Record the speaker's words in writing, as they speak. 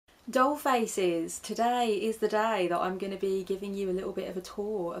Doll faces, today is the day that I'm going to be giving you a little bit of a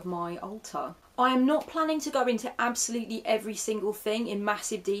tour of my altar. I am not planning to go into absolutely every single thing in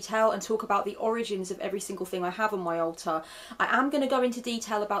massive detail and talk about the origins of every single thing I have on my altar. I am going to go into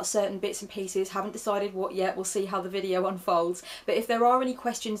detail about certain bits and pieces, haven't decided what yet, we'll see how the video unfolds. But if there are any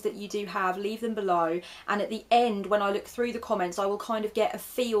questions that you do have, leave them below, and at the end when I look through the comments I will kind of get a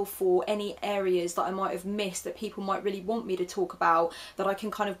feel for any areas that I might have missed that people might really want me to talk about that I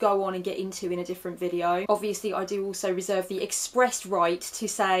can kind of go on and get into in a different video. Obviously I do also reserve the expressed right to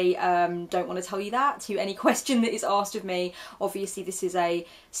say don't want to tell you that to any question that is asked of me. Obviously this is a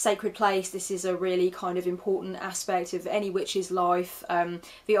sacred place, this is a really kind of important aspect of any witch's life.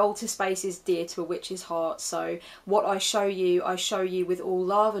 The altar space is dear to a witch's heart, so what I show you with all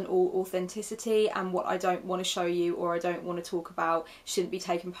love and all authenticity, and what I don't want to show you or I don't want to talk about shouldn't be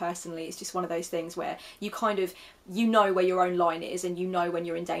taken personally. It's just one of those things where you know where your own line is, and you know when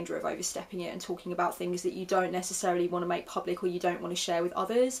you're in danger of overstepping it and talking about things that you don't necessarily want to make public or you don't want to share with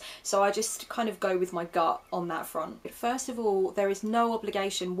others. So I just kind of go with my gut on that front. But first of all, there is no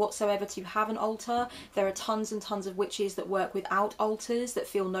obligation whatsoever to have an altar. There are tons and tons of witches that work without altars, that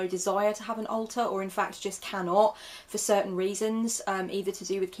feel no desire to have an altar, or in fact just cannot for certain reasons, either to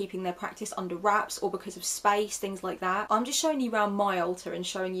do with keeping their practice under wraps or because of space, things like that. I'm just showing you around my altar and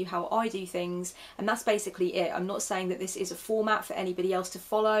showing you how I do things, and that's basically it. I'm not saying that this is a format for anybody else to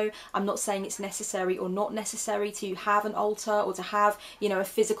follow. I'm not saying it's necessary or not necessary to have an altar or to have, you know, a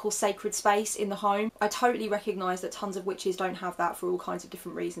physical sacred space in the home. I totally recognise that tons of witches don't have that for all kinds of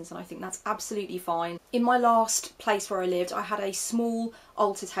different reasons, and I think that's absolutely fine. In my last place where I lived, I had a small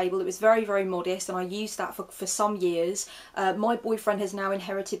altar table. It was very, very modest, and I used that for some years. My boyfriend has now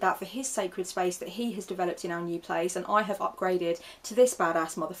inherited that for his sacred space that he has developed in our new place, and I have upgraded to this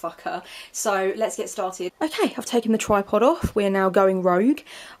badass motherfucker. So let's get started. Okay, I've taken the tripod off. We're now going rogue.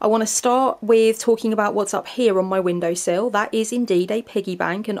 I want to start with talking about what's up here on my windowsill. That is indeed a piggy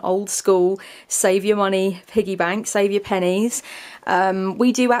bank, an old school save your money piggy bank, save your pennies.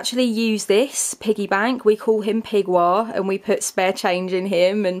 We do actually use this piggy bank. We call him Pigwar, and we put spare change in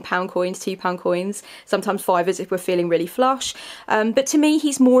him and pound coins, £2 coins, sometimes fivers if we're feeling really flush. But to me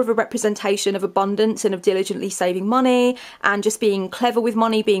he's more of a representation of abundance and of diligently saving money and just being clever with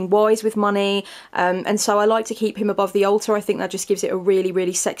money, being wise with money, and so I like to keep him above the altar. I think that just gives it a really,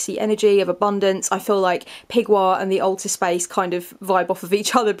 really sexy energy of abundance. I feel like Pigwar and the altar space kind of vibe off of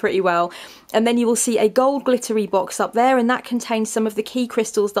each other pretty well. And then you will see a gold glittery box up there, and that contains some of the key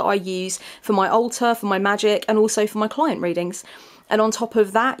crystals that I use for my altar, for my magic, and also for my client readings. And on top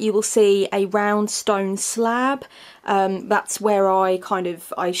of that you will see a round stone slab. That's where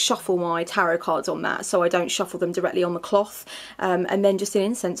I shuffle my tarot cards on that, so I don't shuffle them directly on the cloth. And then just an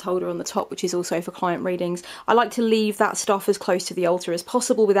incense holder on the top, which is also for client readings. I like to leave that stuff as close to the altar as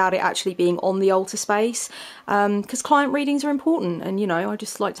possible without it actually being on the altar space, because client readings are important, and you know, I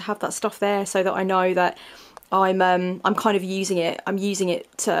just like to have that stuff there so that I know that I'm kind of using it. I'm using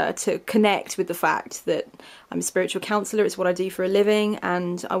it to connect with the fact that I'm a spiritual counsellor. It's what I do for a living,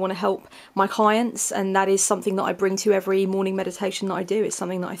 and I want to help my clients, and that is something that I bring to every morning meditation that I do. It's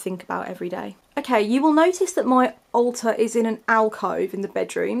something that I think about every day. Okay, you will notice that my altar is in an alcove in the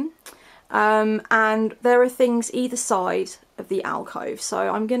bedroom, and there are things either side of the alcove. So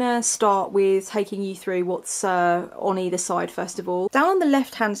I'm gonna start with taking you through what's on either side first of all. Down on the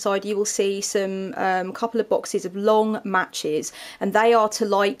left hand side you will see some couple of boxes of long matches, and they are to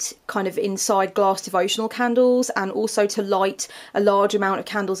light kind of inside glass devotional candles, and also to light a large amount of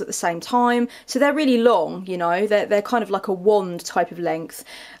candles at the same time. So they're really long, you know, they're kind of like a wand type of length,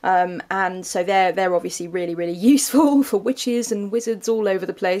 and so they're obviously really, really useful for witches and wizards all over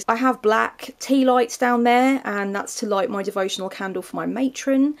the place. I have black tea lights down there, and that's to light my devotional candle for my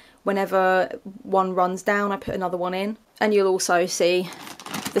matron. Whenever one runs down I put another one in. And you'll also see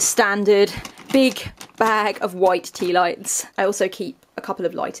the standard big bag of white tea lights. I also keep a couple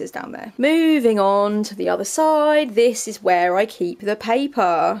of lighters down there. Moving on to the other side, this is where I keep the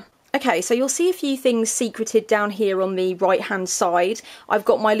paper. Okay, so you'll see a few things secreted down here on the right hand side. I've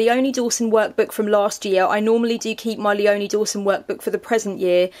got my Leonie Dawson workbook from last year. I normally do keep my Leonie Dawson workbook for the present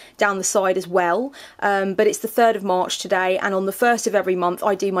year down the side as well, but it's the 3rd of March today, and on the 1st of every month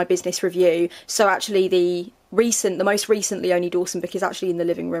I do my business review. So actually the most recent Leonie Dawson book is actually in the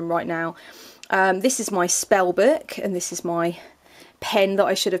living room right now. This is my spell book, and this is my pen that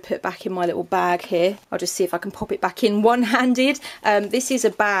I should have put back in my little bag here. I'll just see if I can pop it back in one-handed. This is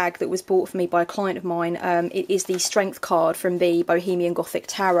a bag that was bought for me by a client of mine. It is the strength card from the Bohemian Gothic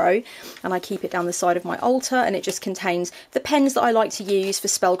Tarot, and I keep it down the side of my altar, and it just contains the pens that I like to use for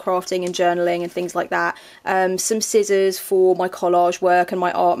spellcrafting and journaling and things like that. Some scissors for my collage work and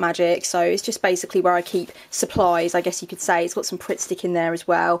my art magic. So it's just basically where I keep supplies, I guess you could say. It's got some Pritt stick in there as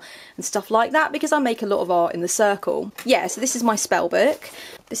well and stuff like that, because I make a lot of art in the circle. Yeah, so this is my spell book.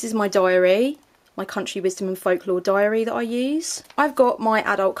 This is my diary, my country wisdom and folklore diary that I use. I've got my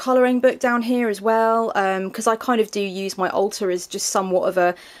adult colouring book down here as well, because I kind of do use my altar as just somewhat of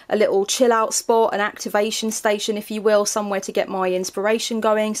a little chill out spot, an activation station if you will, somewhere to get my inspiration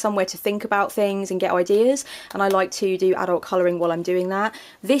going, somewhere to think about things and get ideas, and I like to do adult colouring while I'm doing that.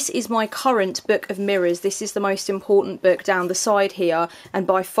 This is my current book of mirrors. This is the most important book down the side here, and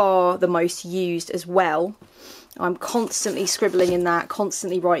by far the most used as well. I'm constantly scribbling in that,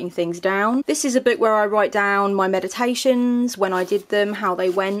 constantly writing things down. This is a book where I write down my meditations, when I did them, how they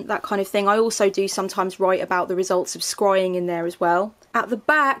went, that kind of thing. I also do sometimes write about the results of scrying in there as well. At the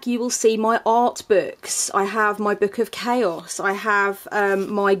back you will see my art books. I have my Book of Chaos, I have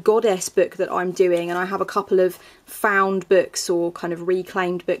my Goddess book that I'm doing, and I have a couple of found books, or kind of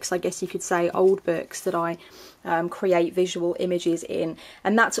reclaimed books, I guess you could say, old books that I create visual images in,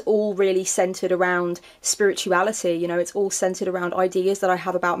 and that's all really centered around spirituality. You know, it's all centered around ideas that I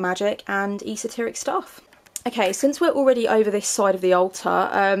have about magic and esoteric stuff. Okay, since we're already over this side of the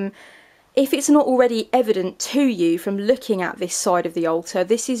altar, if it's not already evident to you from looking at this side of the altar,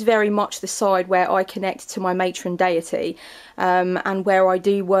 this is very much the side where I connect to my matron deity, and where I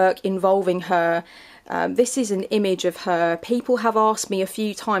do work involving her. This is an image of her. People have asked me a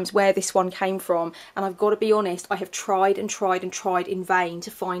few times where this one came from, and I've got to be honest, I have tried and tried and tried in vain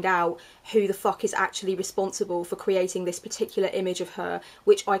to find out who the fuck is actually responsible for creating this particular image of her,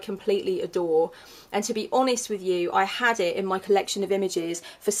 which I completely adore. And to be honest with you, I had it in my collection of images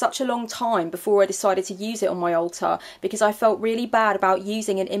for such a long time before I decided to use it on my altar, because I felt really bad about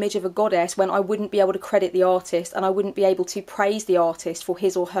using an image of a goddess when I wouldn't be able to credit the artist, and I wouldn't be able to praise the artist for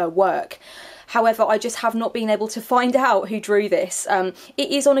his or her work. However, I just have not been able to find out who drew this.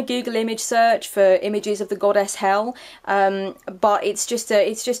 It is on a Google image search for images of the goddess Hel, but it's just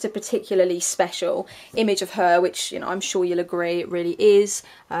a particularly special image of her, which, you know, I'm sure you'll agree it really is.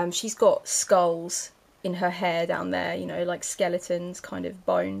 She's got skulls in her hair down there, you know, like skeletons, kind of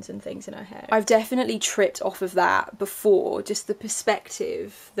bones and things in her hair. I've definitely tripped off of that before, just the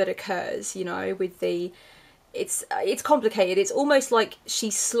perspective that occurs, you know, with the... It's complicated. It's almost like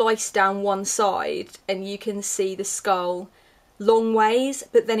she's sliced down one side and you can see the skull long ways,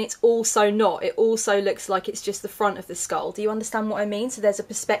 but then it's also not. It also looks like it's just the front of the skull. Do you understand what I mean? So there's a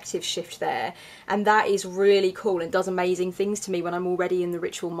perspective shift there, and that is really cool and does amazing things to me when I'm already in the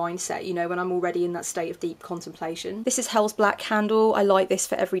ritual mindset, you know, when I'm already in that state of deep contemplation. This is Hel's Black Candle. I light this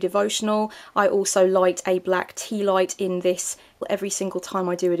for every devotional. I also light a black tea light in this every single time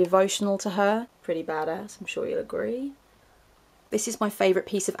I do a devotional to her. Pretty badass, I'm sure you'll agree. This is my favourite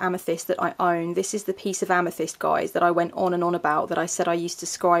piece of amethyst that I own. This is the piece of amethyst, guys, that I went on and on about, that I said I used to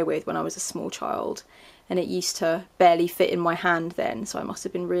scry with when I was a small child. And it used to barely fit in my hand then, so I must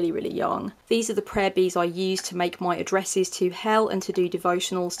have been really, really young. These are the prayer beads I use to make my addresses to Hel and to do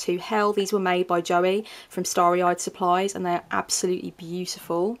devotionals to Hel. These were made by Joey from Starry Eyed Supplies, and they're absolutely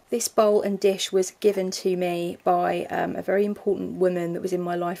beautiful. This bowl and dish was given to me by a very important woman that was in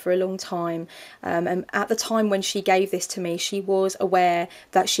my life for a long time. And at the time when she gave this to me, she was aware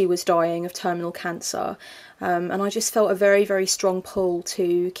that she was dying of terminal cancer. And I just felt a very, very strong pull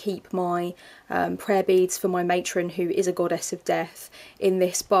to keep my prayer beads for my matron, who is a goddess of death, in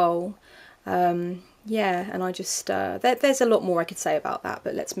this bowl. Yeah, and I just, there's a lot more I could say about that,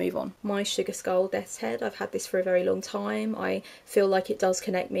 but let's move on. My Sugar Skull Death's Head, I've had this for a very long time. I feel like it does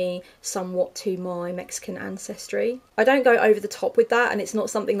connect me somewhat to my Mexican ancestry. I don't go over the top with that, and it's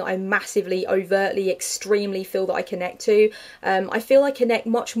not something that I massively, overtly, extremely feel that I connect to. I feel I connect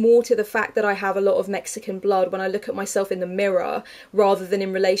much more to the fact that I have a lot of Mexican blood when I look at myself in the mirror, rather than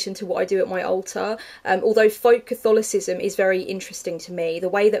in relation to what I do at my altar. Although folk Catholicism is very interesting to me, the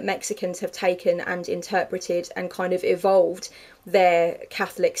way that Mexicans have taken and interpreted and kind of evolved their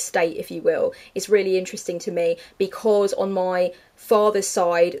Catholic state, if you will, is really interesting to me, because on my father's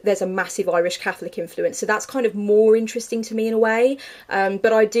side, there's a massive Irish Catholic influence, so that's kind of more interesting to me in a way.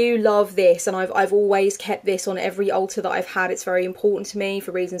 But I do love this, and I've always kept this on every altar that I've had. It's very important to me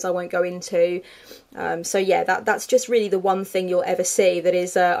for reasons I won't go into. So yeah, that's just really the one thing you'll ever see that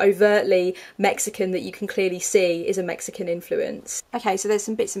is overtly Mexican, that you can clearly see is a Mexican influence. Okay, so there's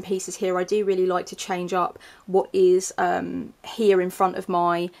some bits and pieces here. I do really like to change up what is here in front of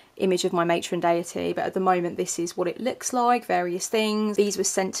my image of my matron deity, but at the moment this is what it looks like, various things. These were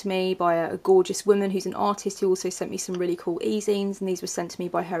sent to me by a gorgeous woman who's an artist who also sent me some really cool e-zines, and these were sent to me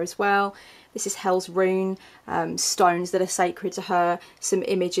by her as well. This is Hell's Rune, stones that are sacred to her, some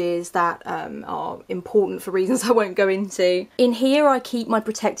images that are important for reasons I won't go into. In here I keep my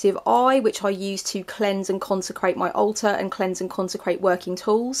protective eye, which I use to cleanse and consecrate my altar and cleanse and consecrate working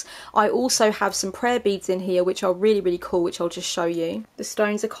tools. I also have some prayer beads in here which are really, really cool, which I'll just show you. The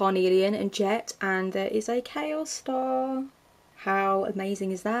stones are carnelian and jet, and there is a chaos star. How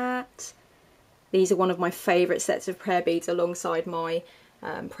amazing is that? These are one of my favourite sets of prayer beads alongside my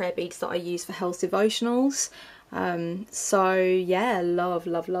prayer beads that I use for Hell's devotionals. So yeah,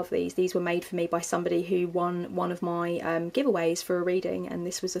 love these. These were made for me by somebody who won one of my giveaways for a reading, and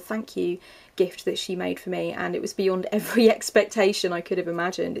this was a thank you gift that she made for me, and it was beyond every expectation I could have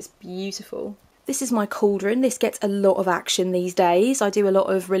imagined. It's beautiful. This is my cauldron. This gets a lot of action these days. I do a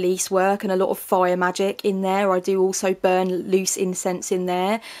lot of release work and a lot of fire magic in there. I do also burn loose incense in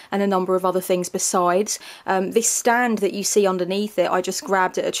there and a number of other things besides. This stand that you see underneath it, I just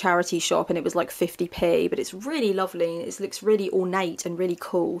grabbed at a charity shop and it was like 50p, but it's really lovely. It looks really ornate and really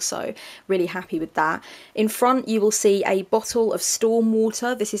cool, so really happy with that. In front you will see a bottle of storm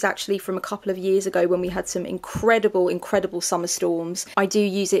water. This is actually from a couple of years ago when we had some incredible summer storms. I do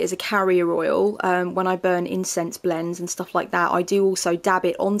use it as a carrier oil. When I burn incense blends and stuff like that. I do also dab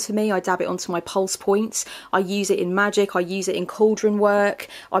it onto me. I dab it onto my pulse points. I use it in magic. I use it in cauldron work.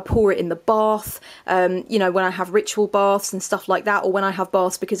 I pour it in the bath. You know, when I have ritual baths and stuff like that, or when I have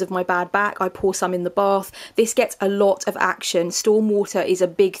baths because of my bad back, I pour some in the bath. This gets a lot of action. Storm water is a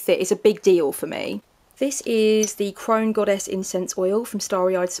big thing. It's a big deal for me. This is the Crone Goddess Incense Oil from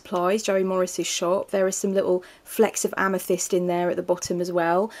Starry Eyed Supplies, Joey Morris's shop. There are some little flecks of amethyst in there at the bottom as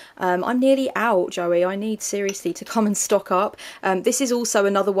well. I'm nearly out, Joey. I need seriously to come and stock up. This is also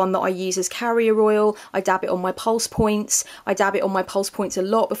another one that I use as carrier oil. I dab it on my pulse points. I dab it on my pulse points a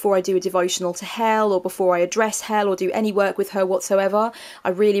lot before I do a devotional to Hell, or before I address Hell or do any work with her whatsoever. I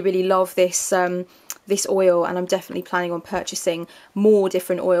really love this this oil, and I'm definitely planning on purchasing more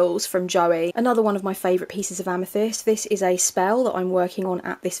different oils from Joey. Another one of my favourite pieces of amethyst. This is a spell that I'm working on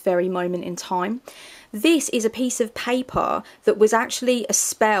at this very moment in time. This is a piece of paper that was actually a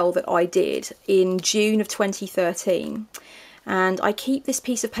spell that I did in June of 2013. And I keep this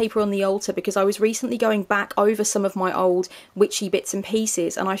piece of paper on the altar because I was recently going back over some of my old witchy bits and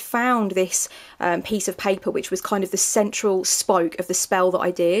pieces, and I found this piece of paper which was kind of the central spoke of the spell that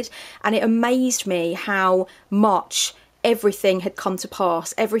I did, and it amazed me how much everything had come to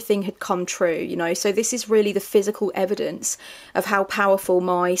pass, everything had come true, you know. So this is really the physical evidence of how powerful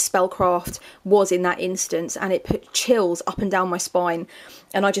my spellcraft was in that instance, and it put chills up and down my spine,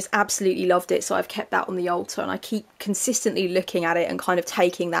 and I just absolutely loved it. So I've kept that on the altar, and I keep consistently looking at it and kind of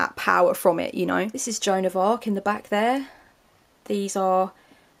taking that power from it, you know. This is Joan of Arc in the back there. These are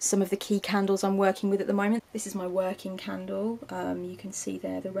some of the key candles I'm working with at the moment. This is my working candle. You can see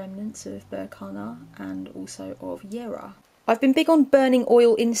there the remnants of Berkana and also of Yera. I've been big on burning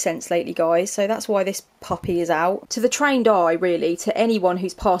oil incense lately, guys, so that's why this puppy is out. To the trained eye, really, to anyone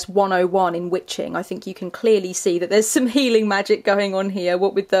who's past 101 in witching, I think you can clearly see that there's some healing magic going on here,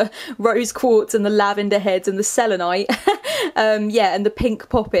 what with the rose quartz and the lavender heads and the selenite. Yeah, and the pink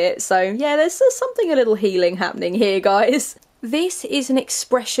poppet. So yeah, there's something a little healing happening here, guys. This is an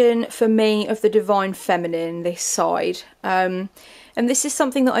expression for me of the divine feminine, this side. And this is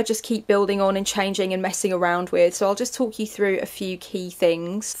something that I just keep building on and changing and messing around with. So I'll just talk you through a few key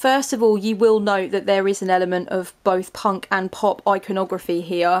things. First of all, you will note that there is an element of both punk and pop iconography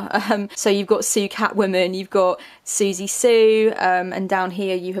here. So you've got Sue Catwoman, you've got Susie Sue, and down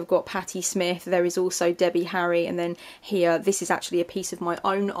here you have got Patti Smith. There is also Debbie Harry, and then here, this is actually a piece of my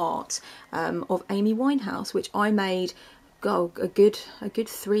own art of Amy Winehouse, which I made a good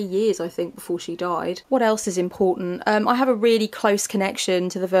 3 years, I think, before she died. What else is important? I have a really close connection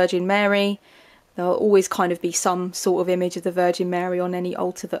to the Virgin Mary. There'll always kind of be some sort of image of the Virgin Mary on any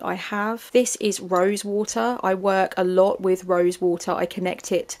altar that I have. This is rose water. I work a lot with rose water. I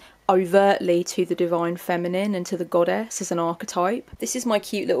connect it overtly to the divine feminine and to the goddess as an archetype. This is my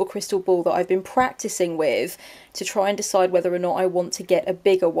cute little crystal ball that I've been practicing with to try and decide whether or not I want to get a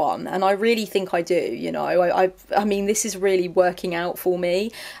bigger one, and I really think I do, you know. I mean, this is really working out for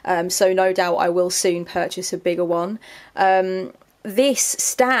me, so no doubt I will soon purchase a bigger one. This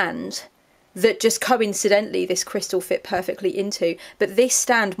stand that just coincidentally this crystal fit perfectly into, but this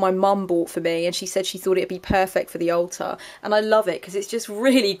stand my mum bought for me, and she said she thought it'd be perfect for the altar, and I love it because it's just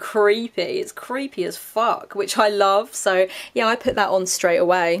really creepy. It's creepy as fuck, which I love, so yeah, I put that on straight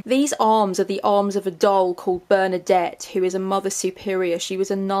away. These arms are the arms of a doll called Bernadette, who is a Mother Superior. She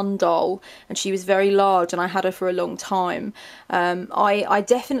was a nun doll, and she was very large, and I had her for a long time. I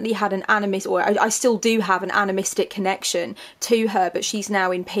definitely had an I still do have an animistic connection to her, but she's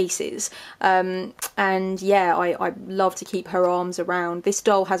now in pieces. And yeah, I love to keep her arms around. This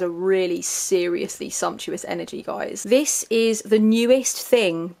doll has a really seriously sumptuous energy, guys. This is the newest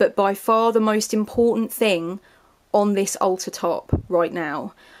thing, but by far the most important thing on this altar top right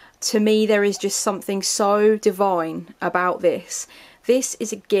now. To me, there is just something so divine about this. This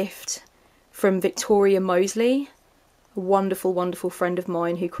is a gift from Victoria Mosley, a wonderful, wonderful friend of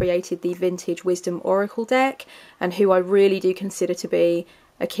mine who created the Vintage Wisdom Oracle deck, and who I really do consider to be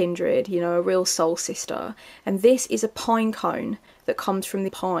a kindred, you know, a real soul sister. And this is a pine cone that comes from the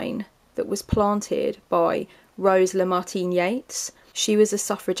pine that was planted by Rose Lamartine Yates. She was a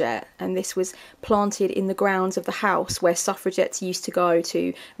suffragette, and this was planted in the grounds of the house where suffragettes used to go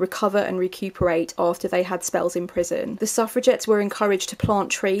to recover and recuperate after they had spells in prison. The suffragettes were encouraged to plant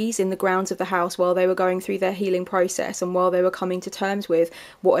trees in the grounds of the house while they were going through their healing process and while they were coming to terms with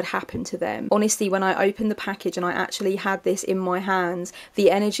what had happened to them. Honestly, when I opened the package and I actually had this in my hands,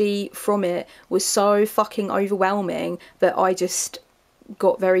 the energy from it was so fucking overwhelming that I just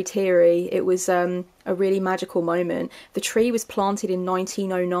got very teary. It was a really magical moment. The tree was planted in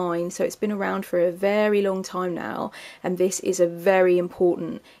 1909, so it's been around for a very long time now, and this is a very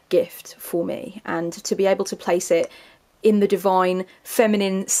important gift for me. And to be able to place it in the divine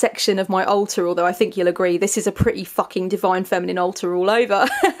feminine section of my altar, although I think you'll agree this is a pretty fucking divine feminine altar all over,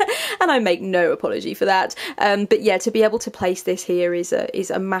 and I make no apology for that. But yeah, to be able to place this here is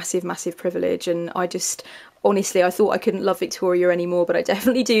a massive, massive privilege, and honestly, I thought I couldn't love Victoria anymore, but I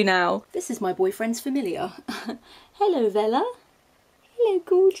definitely do now. This is my boyfriend's familiar. Hello, Vella. Hello,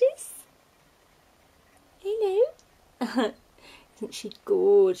 gorgeous. Hello. Isn't she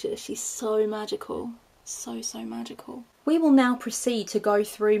gorgeous? She's so magical. So, so magical. We will now proceed to go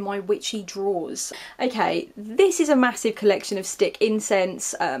through my witchy drawers. Okay, this is a massive collection of stick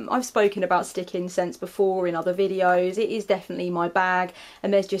incense. I've spoken about stick incense before in other videos. It is definitely my bag,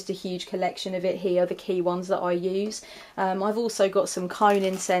 and there's just a huge collection of it here, the key ones that I use. I've also got some cone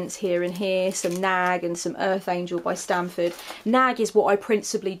incense here and here, some nag and some earth angel by Stamford. Nag is what I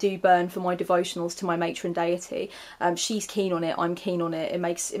principally do burn for my devotionals to my matron deity. She's keen on it, I'm keen on it. It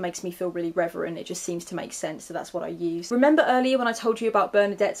makes me feel really reverent. It just seems to make sense, so that's what I use. Remember earlier when I told you about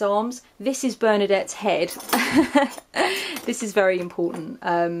Bernadette's arms? This is Bernadette's head. This is very important,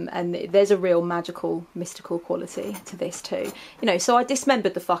 and there's a real magical, mystical quality to this too. You know, so I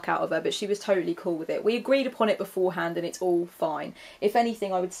dismembered the fuck out of her, but she was totally cool with it. We agreed upon it beforehand, and it's all fine. If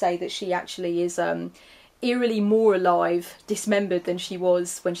anything, I would say that she actually is eerily more alive dismembered than she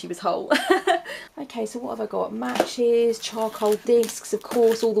was when she was whole. Okay, so what have I got? Matches, charcoal discs, of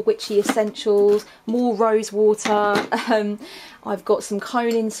course, all the witchy essentials, more rose water. I've got some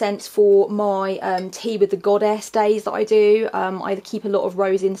cone incense for my tea with the goddess days that I do. I keep a lot of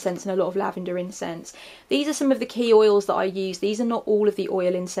rose incense and a lot of lavender incense. These are some of the key oils that I use. These are not all of the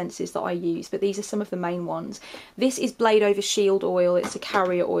oil incenses that I use, but these are some of the main ones. This is Blade Over Shield oil. It's a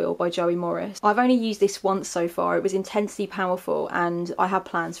carrier oil by Joey Morris. I've only used this once so far. It was intensely powerful, and I have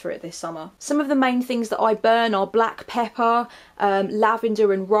plans for it this summer. Some of the main things that I burn are black pepper,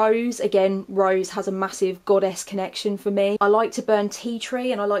 lavender and rose. Again, rose has a massive goddess connection for me. I like to burn tea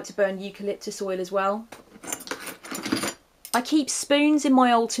tree, and I like to burn eucalyptus oil as well. I keep spoons in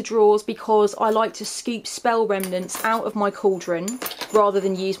my altar drawers because I like to scoop spell remnants out of my cauldron rather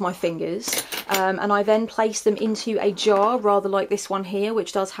than use my fingers. And I then place them into a jar, rather like this one here,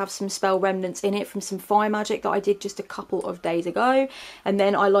 which does have some spell remnants in it from some fire magic that I did just a couple of days ago. And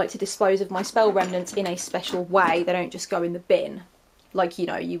then I like to dispose of my spell remnants in a special way. They don't just go in the bin. Like, you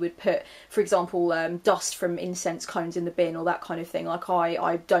know, you would put, for example, dust from incense cones in the bin or that kind of thing. Like,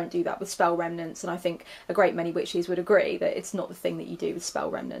 I don't do that with spell remnants, and I think a great many witches would agree that it's not the thing that you do with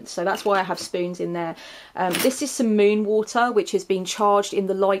spell remnants. So that's why I have spoons in there. This is some moon water, which has been charged in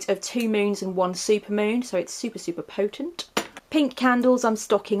the light of 2 moons and 1 supermoon, so it's super, super potent. Pink candles, I'm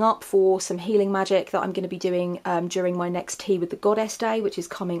stocking up for some healing magic that I'm going to be doing during my next Tea with the Goddess Day, which is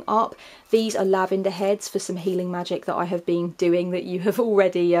coming up. These are lavender heads for some healing magic that I have been doing that you have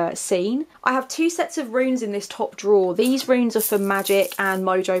already seen. I have 2 sets of runes in this top drawer. These runes are for magic and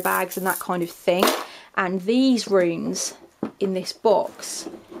mojo bags and that kind of thing. And these runes in this box,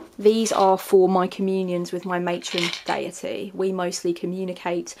 these are for my communions with my matron deity. We mostly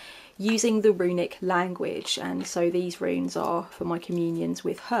communicate using the runic language, and so these runes are for my communions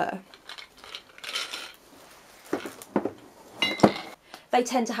with her. They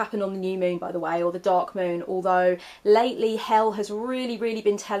tend to happen on the new moon, by the way, or the dark moon, although lately Hel has really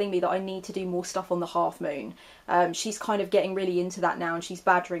been telling me that I need to do more stuff on the half moon. She's kind of getting really into that now and she's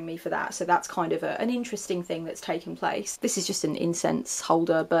badgering me for that, so that's kind of an interesting thing that's taken place. This is just an incense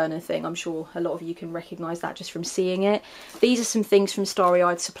holder burner thing. I'm sure a lot of you can recognise that just from seeing it. These are some things from Starry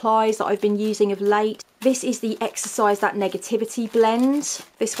Eyed Supplies that I've been using of late. This is the Exercise That Negativity blend.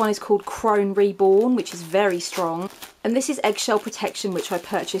 This one is called Crone Reborn, which is very strong. And this is Eggshell Protection, which I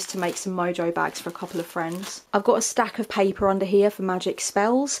purchased to make some mojo bags for a couple of friends. I've got a stack of paper under here for magic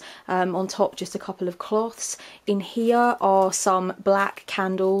spells. On top, just a couple of cloths. In here are some black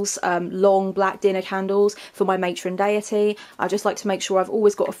candles, long black dinner candles for my matron deity. I just like to make sure I've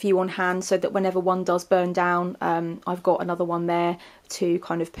always got a few on hand so that whenever one does burn down, I've got another one there to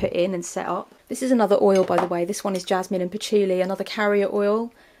kind of put in and set up. This is another oil, by the way. This one is jasmine and patchouli, another carrier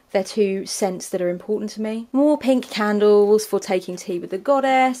oil. They're 2 scents that are important to me. More pink candles for taking tea with the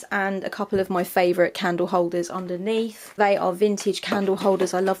goddess, and a couple of my favourite candle holders underneath. They are vintage candle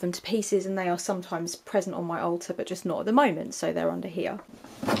holders. I love them to pieces, and they are sometimes present on my altar, but just not at the moment, so they're under here.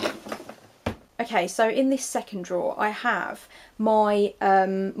 Okay, so in this second drawer, I have my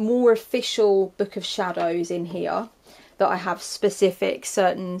more official Book of Shadows in here that I have specific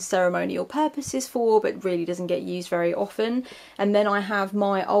certain ceremonial purposes for, but really doesn't get used very often. And then I have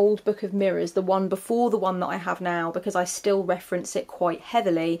my old Book of Mirrors, the one before the one that I have now, because I still reference it quite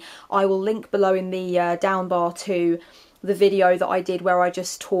heavily. I will link below in the down bar to the video that I did where I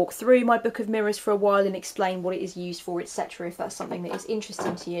just talk through my Book of Mirrors for a while and explain what it is used for, etc., if that's something that is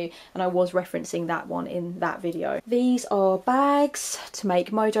interesting to you, and I was referencing that one in that video. These are bags to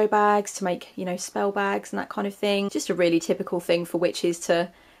make mojo bags, to make, you know, spell bags and that kind of thing. Just a really typical thing for witches to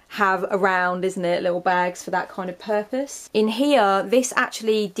have around, isn't it? Little bags for that kind of purpose. In here, this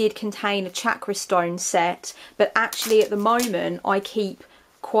actually did contain a chakra stone set, but actually at the moment I keep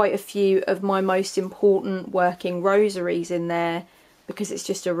quite a few of my most important working rosaries in there because it's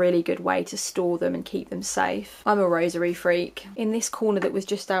just a really good way to store them and keep them safe. I'm a rosary freak. In this corner that was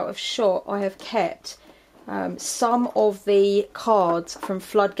just out of shot, I have kept some of the cards from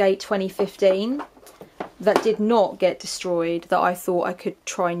Floodgate 2015 that did not get destroyed, that I thought I could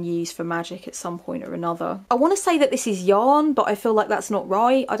try and use for magic at some point or another. I want to say that this is yarn, but I feel like that's not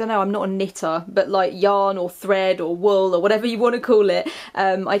right. I don't know, I'm not a knitter, but like yarn or thread or wool or whatever you want to call it,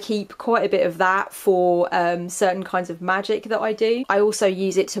 I keep quite a bit of that for certain kinds of magic that I do. I also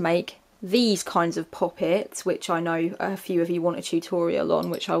use it to make these kinds of poppets, which I know a few of you want a tutorial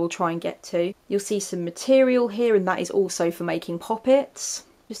on, which I will try and get to. You'll see some material here, and that is also for making poppets.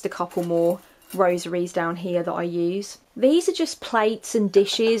 Just a couple more rosaries down here that I use. These are just plates and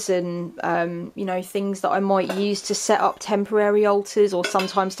dishes and you know, things that I might use to set up temporary altars or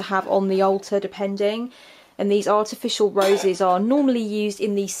sometimes to have on the altar, depending. And these artificial roses are normally used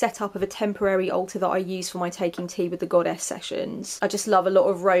in the setup of a temporary altar that I use for my taking tea with the goddess sessions. I just love a lot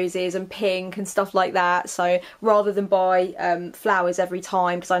of roses and pink and stuff like that, so rather than buy flowers every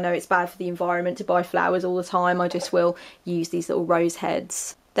time, because I know it's bad for the environment to buy flowers all the time, I just will use these little rose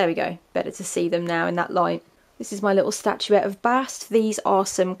heads. There we go, better to see them now in that light. This is my little statuette of Bast. These are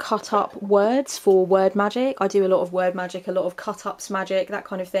some cut up words for word magic. I do a lot of word magic, a lot of cut ups magic, that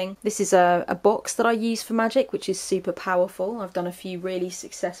kind of thing. This is a box that I use for magic, which is super powerful. I've done a few really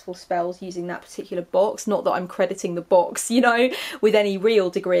successful spells using that particular box. Not that I'm crediting the box, you know, with any real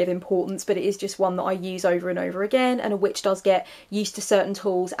degree of importance, but it is just one that I use over and over again. And a witch does get used to certain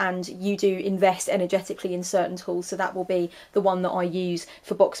tools, and you do invest energetically in certain tools. So that will be the one that I use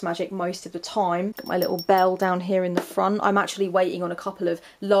for box magic most of the time. Got my little bell down here in the front. I'm actually waiting on a couple of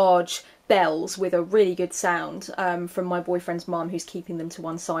large bells with a really good sound from my boyfriend's mum, who's keeping them to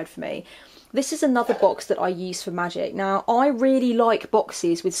one side for me. This is another box that I use for magic. Now, I really like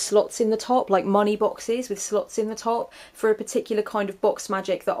boxes with slots in the top, like money boxes with slots in the top, for a particular kind of box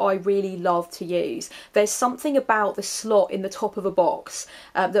magic that I really love to use. There's something about the slot in the top of a box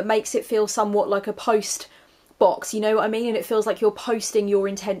that makes it feel somewhat like a post box, you know what I mean? And it feels like you're posting your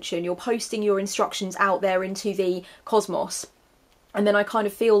intention, you're posting your instructions out there into the cosmos. And then I kind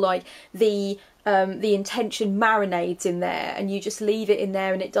of feel like the the intention marinades in there, and you just leave it in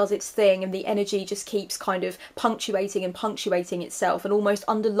there and it does its thing, and the energy just keeps kind of punctuating and punctuating itself and almost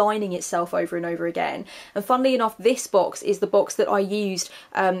underlining itself over and over again. And funnily enough, this box is the box that I used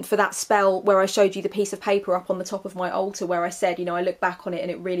for that spell where I showed you the piece of paper up on the top of my altar, where I said, you know, I look back on it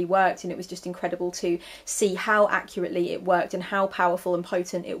and it really worked, and it was just incredible to see how accurately it worked and how powerful and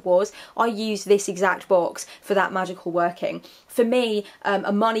potent it was. I used this exact box for that magical working. For me,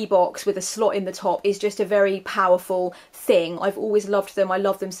 a money box with a slot in the top is just a very powerful thing. I've always loved them. I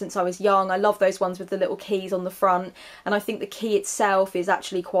love them since I was young. I love those ones with the little keys on the front, and I think the key itself is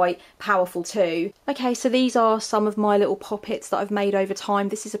actually quite powerful too. Okay, so these are some of my little poppets that I've made over time.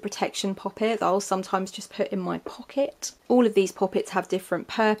 This is a protection poppet that I'll sometimes just put in my pocket. All of these poppets have different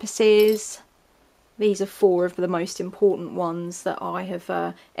purposes. These are 4 of the most important ones that I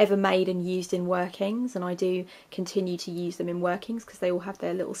have ever made and used in workings, and I do continue to use them in workings because they all have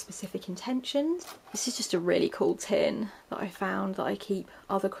their little specific intentions. This is just a really cool tin that I found that I keep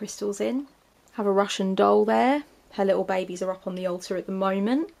other crystals in. Have a Russian doll there. Her little babies are up on the altar at the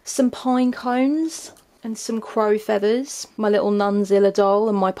moment. Some pine cones and some crow feathers. My little Nunzilla doll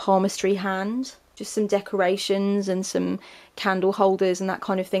and my palmistry hand. Just some decorations and some candle holders and that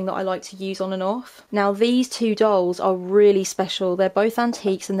kind of thing that I like to use on and off. Now these 2 dolls are really special. They're both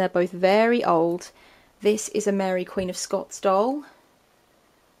antiques and they're both very old. This is a Mary Queen of Scots doll.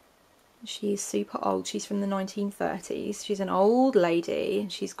 She's super old. She's from the 1930s. She's an old lady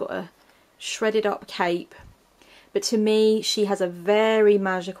and she's got a shredded up cape. But to me, she has a very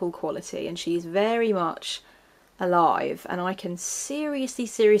magical quality and she's very much alive, and I can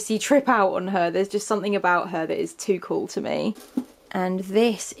seriously trip out on her. There's just something about her that is too cool to me. And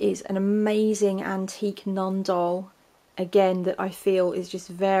this is an amazing antique nun doll, again, that I feel is just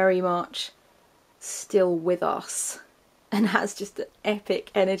very much still with us and has just an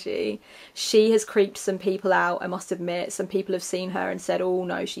epic energy. She has creeped some people out, I must admit. Some people have seen her and said, oh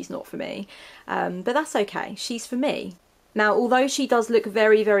no, she's not for me. But that's okay, she's for me. Now, although she does look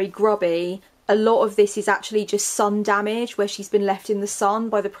very grubby, a lot of this is actually just sun damage where she's been left in the sun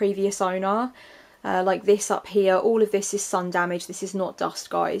by the previous owner. Like this up here, all of this is sun damage. This is not dust,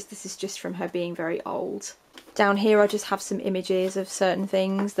 guys. This is just from her being very old. Down here I just have some images of certain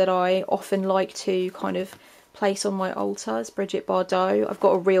things that I often like to kind of place on my altars. Bridget Bardot. I've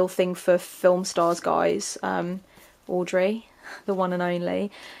got a real thing for film stars, guys. Audrey, the one and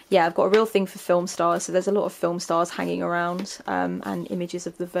only. Yeah, I've got a real thing for film stars, so there's a lot of film stars hanging around, and images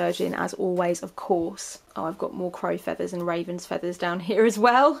of the Virgin as always, of course. Oh, I've got more crow feathers and raven's feathers down here as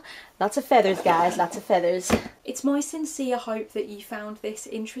well. Lots of feathers, guys, lots of feathers. It's my sincere hope that you found this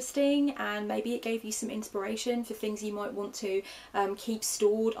interesting and maybe it gave you some inspiration for things you might want to keep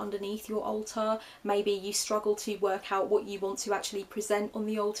stored underneath your altar. Maybe you struggle to work out what you want to actually present on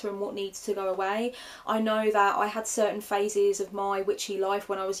the altar and what needs to go away. I know that I had certain phases of my witchy life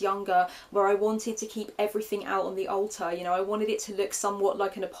when I was younger where I wanted to keep everything out on the altar. You know, I wanted it to look somewhat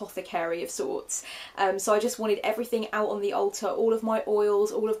like an apothecary of sorts. So I just wanted everything out on the altar, all of my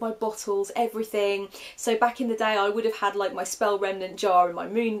oils, all of my bottles, everything. So back in the day I would have had like my spell remnant jar and my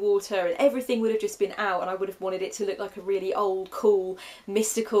moon water, and everything would have just been out, and I would have wanted it to look like a really old, cool,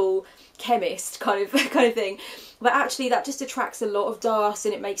 mystical chemist kind of thing. But actually that just attracts a lot of dust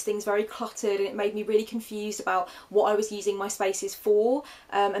and it makes things very cluttered, and it made me really confused about what I was using my spaces for,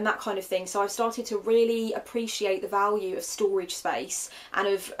 and that kind of thing. So I've started to really appreciate the value of storage space and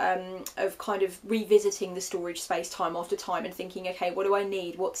of kind of revisiting the storage space time after time and thinking, okay, what do I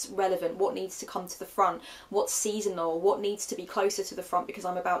need? What's relevant? What needs to come to the front? What's seasonal? What needs to be closer to the front because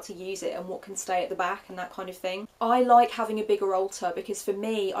I'm about to use it, and what can stay at the back, and that kind of thing. I like having a bigger altar because for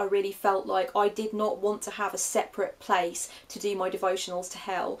me, I really felt like I did not want to have a separate place to do my devotionals to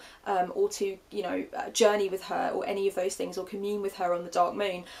Hel, or to, you know, journey with her or any of those things, or commune with her on the dark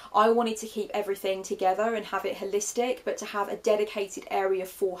moon. I wanted to keep everything together and have it holistic, but to have a dedicated area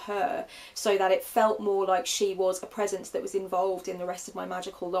for her so that it felt more like she was a presence that was involved in the rest of my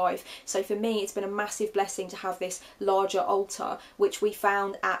magical life. So for me, it's been a massive blessing to have this larger altar, which we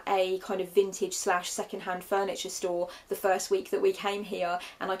found at a kind of vintage / secondhand furniture store the first week that we came here,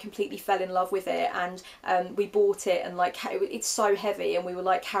 and I completely fell in love with it. And we bought it, and like it's so heavy, and we were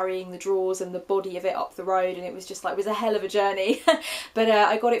like carrying the drawers and the body of it up the road, and it was just like, it was a hell of a journey. But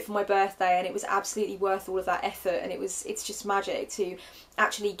I got it for my birthday, and it was absolutely worth all of that effort, and it's just magic to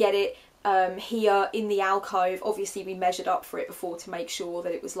actually get it here in the alcove. Obviously we measured up for it before to make sure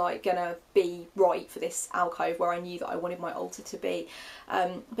that it was like gonna be right for this alcove where I knew that I wanted my altar to be.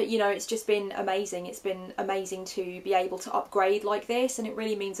 But you know, it's just been amazing. It's been amazing to be able to upgrade like this, and it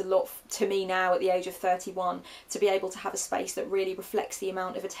really means a lot to me now at the age of 31 to be able to have a space that really reflects the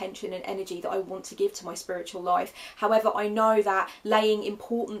amount of attention and energy that I want to give to my spiritual life. However, I know that laying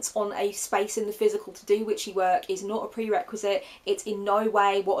importance on a space in the physical to do witchy work is not a prerequisite. It's in no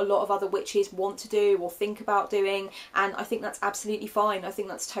way what a lot of other witches want to do or think about doing, and I think that's absolutely fine. I think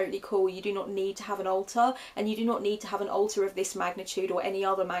that's totally cool. You do not need to have an altar, and you do not need to have an altar of this magnitude or any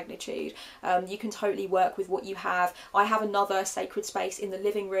other magnitude. You can totally work with what you have. I have another sacred space in the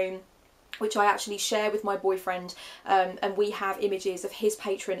living room which I actually share with my boyfriend, and we have images of his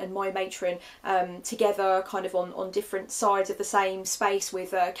patron and my matron together, kind of on different sides of the same space,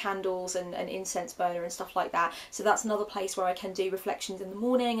 with candles and incense burner and stuff like that. So that's another place where I can do reflections in the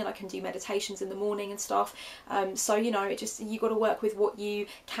morning, and I can do meditations in the morning and stuff. So you know, you got to work with what you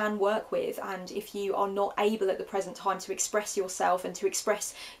can work with, and if you are not able at the present time to express yourself and to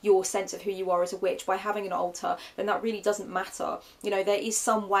express your sense of who you are as a witch by having an altar, then that really doesn't matter. You know, there is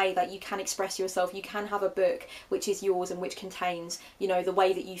some way that you can express yourself. You can have a book which is yours and which contains, you know, the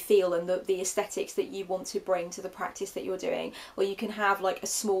way that you feel and the aesthetics that you want to bring to the practice that you're doing. Or you can have like a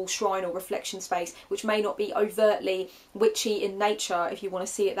small shrine or reflection space which may not be overtly witchy in nature, if you want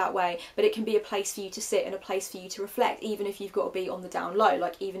to see it that way, but it can be a place for you to sit and a place for you to reflect, even if you've got to be on the down low,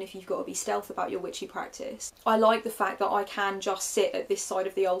 like even if you've got to be stealth about your witchy practice. I like the fact that I can just sit at this side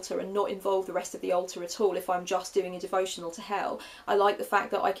of the altar and not involve the rest of the altar at all if I'm just doing a devotional to hell. I like the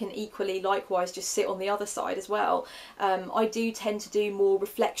fact that I can equally likewise just sit on the other side as well. I do tend to do more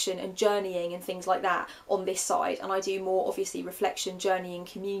reflection and journeying and things like that on this side, and I do more obviously reflection, journeying,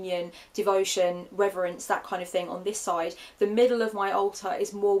 communion, devotion, reverence, that kind of thing on this side. The middle of my altar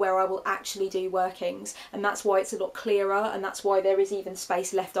is more where I will actually do workings, and that's why it's a lot clearer, and that's why there is even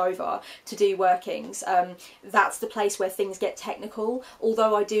space left over to do workings. That's the place where things get technical,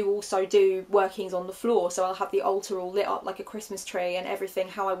 although I do also do workings on the floor, so I'll have the altar all lit up like a Christmas tree and everything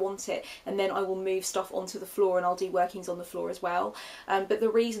how I want it, and then I will move stuff onto the floor and I'll do workings on the floor as well. But the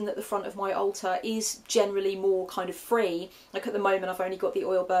reason that the front of my altar is generally more kind of free, like at the moment I've only got the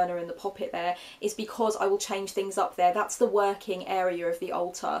oil burner and the poppet there, is because I will change things up there. That's the working area of the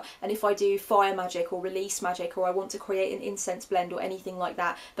altar, and if I do fire magic or release magic, or I want to create an incense blend or anything like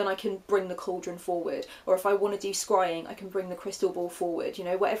that, then I can bring the cauldron forward. Or if I want to do scrying, I can bring the crystal ball forward. You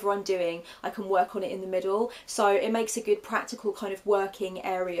know, whatever I'm doing, I can work on it in the middle, so it makes a good practical kind of working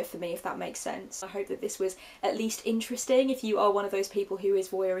area for me, if that makes sense. I hope that this was at least interesting if you are one of those people who is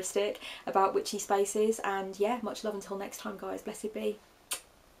voyeuristic about witchy spaces, and yeah, much love until next time guys, blessed be.